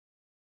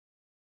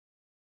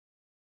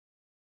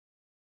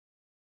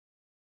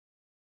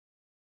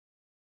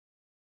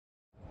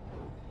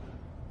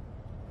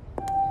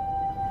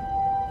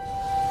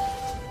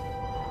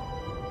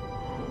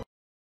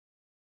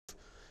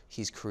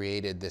he's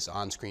created this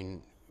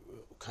on-screen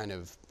kind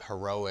of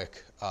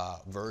heroic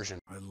version.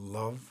 I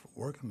love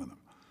working with him.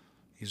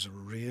 He's a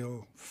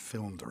real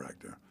film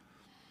director.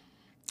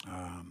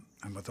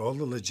 And with all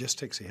the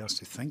logistics he has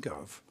to think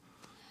of,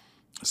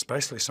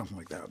 especially something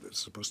like that that's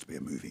supposed to be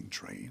a moving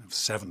train of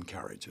 7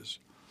 carriages.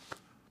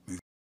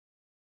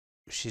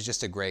 She's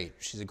just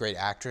she's a great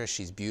actress.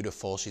 She's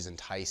beautiful, she's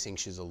enticing,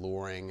 she's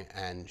alluring,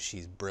 and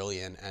she's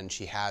brilliant, and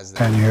she has that.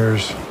 10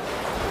 years.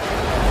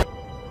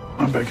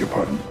 I beg your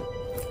pardon.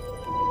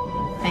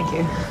 Thank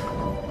you.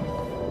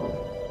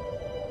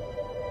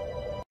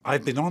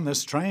 I've been on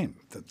this train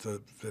that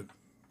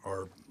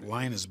our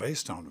line is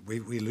based on. We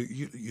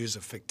use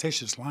a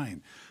fictitious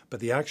line,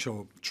 but the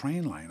actual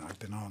train line I've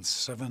been on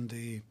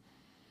 70,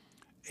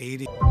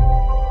 80.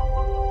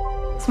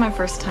 It's my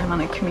first time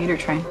on a commuter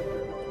train.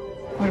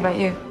 What about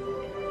you?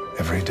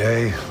 Every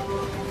day,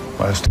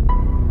 last.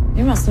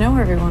 You must know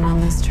everyone on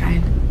this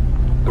train.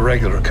 The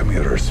regular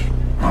commuters,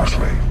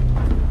 mostly.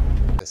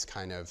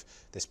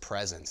 This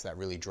presence that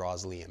really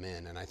draws Liam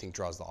in, and I think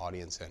draws the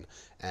audience in.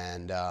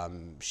 And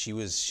she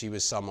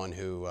was someone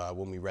who,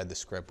 when we read the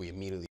script, we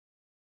immediately.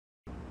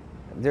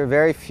 There are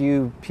very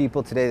few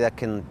people today that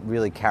can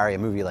really carry a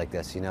movie like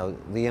this. You know,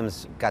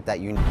 Liam's got that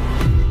unique.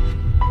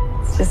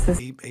 It's just this.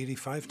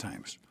 85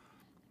 times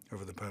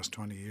over the past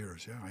 20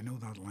 years. Yeah, I know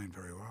that line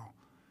very well.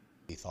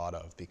 Thought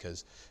of,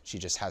 because she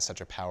just has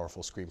such a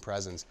powerful screen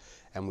presence,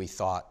 and we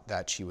thought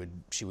that she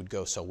would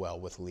go so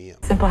well with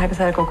Liam. Simple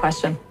hypothetical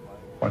question.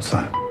 What's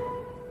that?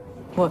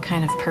 What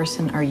kind of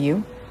person are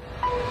you?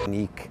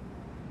 Unique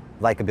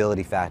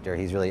likability factor.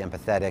 He's really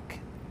empathetic.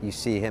 You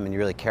see him and you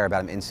really care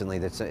about him instantly.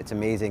 It's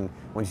amazing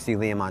when you see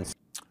Liam on.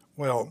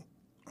 Well,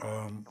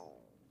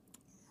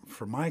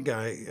 for my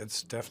guy,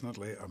 it's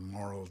definitely a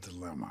moral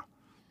dilemma.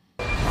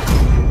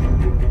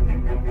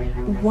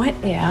 What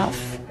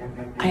if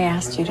I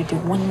asked you to do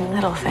one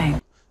little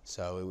thing?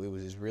 So it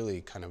was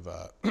really kind of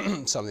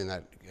something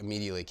that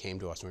immediately came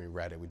to us when we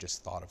read it. We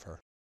just thought of her.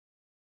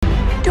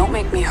 Don't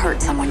make me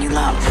hurt someone you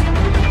love.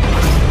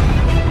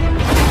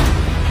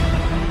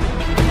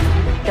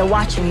 They're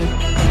watching you.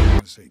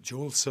 See,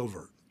 Joel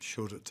Silver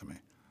showed it to me.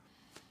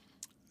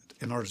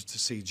 In order to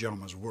see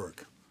Jama's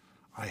work,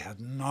 I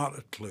had not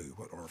a clue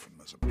what Orphan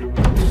was about.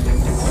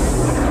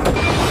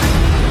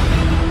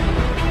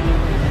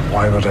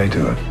 Why would I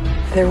do it?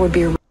 There would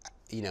be a...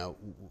 You know,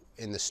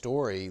 in the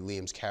story,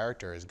 Liam's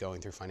character is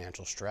going through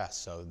financial stress,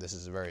 so this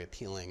is a very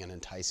appealing and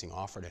enticing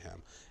offer to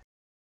him.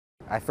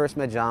 I first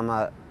met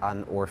Jama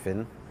on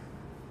Orphan,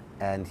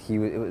 and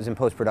it was in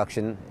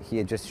post-production. He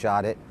had just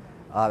shot it.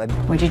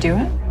 Would you do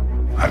it?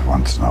 I'd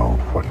want to know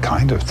what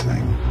kind of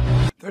thing.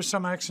 There's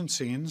some action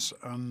scenes,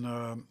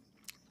 and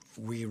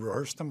we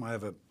rehearsed them. I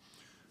have a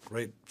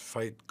great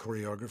fight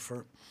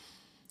choreographer,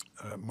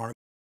 Mark.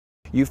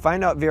 You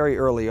find out very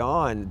early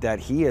on that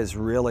he has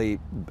really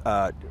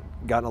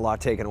gotten a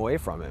lot taken away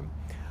from him,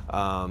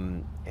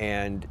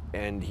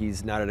 and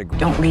he's not at a.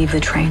 Don't leave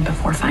the train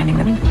before finding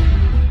them.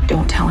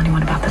 Don't tell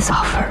anyone about this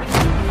offer.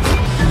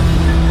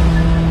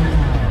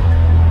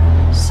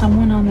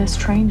 Someone on this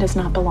train does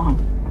not belong.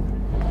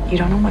 You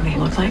don't know what they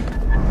look like.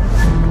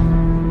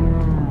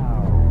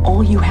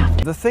 All you have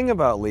to. The thing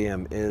about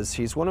Liam is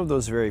he's one of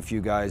those very few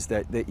guys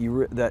that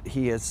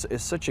he is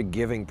such a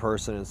giving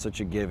person and such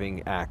a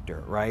giving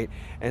actor, right?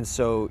 And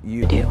so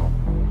you do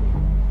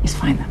is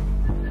find them.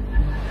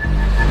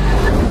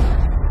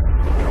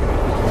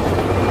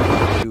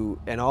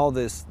 And all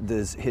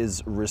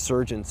his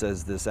resurgence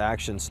as this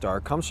action star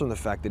comes from the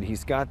fact that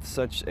he's got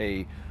such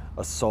a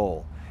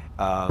soul.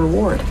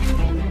 Reward.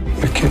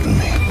 You're kidding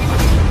me.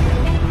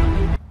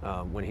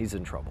 When he's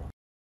in trouble.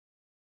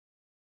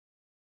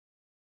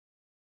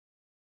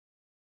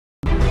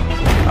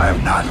 I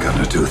am not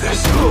going to do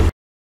this.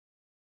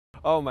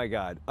 Oh my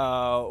God.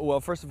 Well,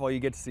 first of all, you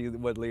get to see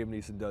what Liam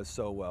Neeson does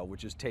so well,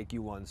 which is take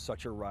you on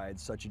such a ride,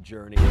 such a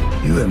journey.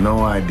 You have no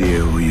idea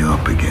who you're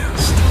up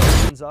against.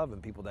 Of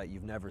and people that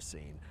you've never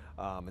seen,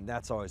 and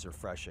that's always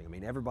refreshing. I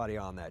mean, everybody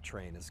on that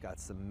train has got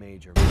some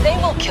major. They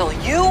will kill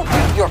you,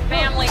 your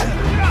family,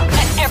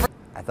 and everything.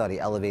 I thought he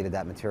elevated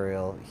that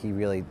material. He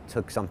really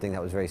took something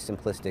that was very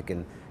simplistic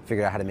and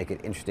figured out how to make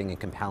it interesting and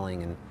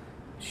compelling and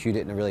shoot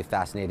it in a really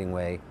fascinating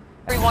way.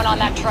 Everyone on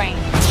that train.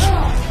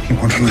 You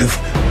want to live?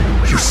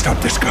 You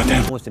stop this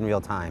goddamn. Almost in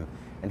real time,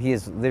 and he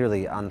is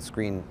literally on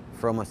screen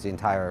for almost the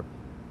entire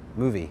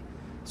movie.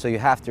 So you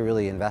have to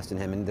really invest in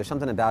him, and there's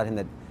something about him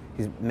that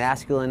he's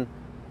masculine,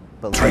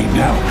 but. Train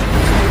now.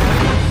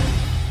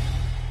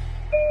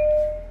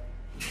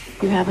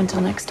 You have until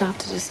next stop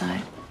to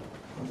decide.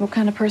 What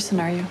kind of person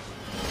are you?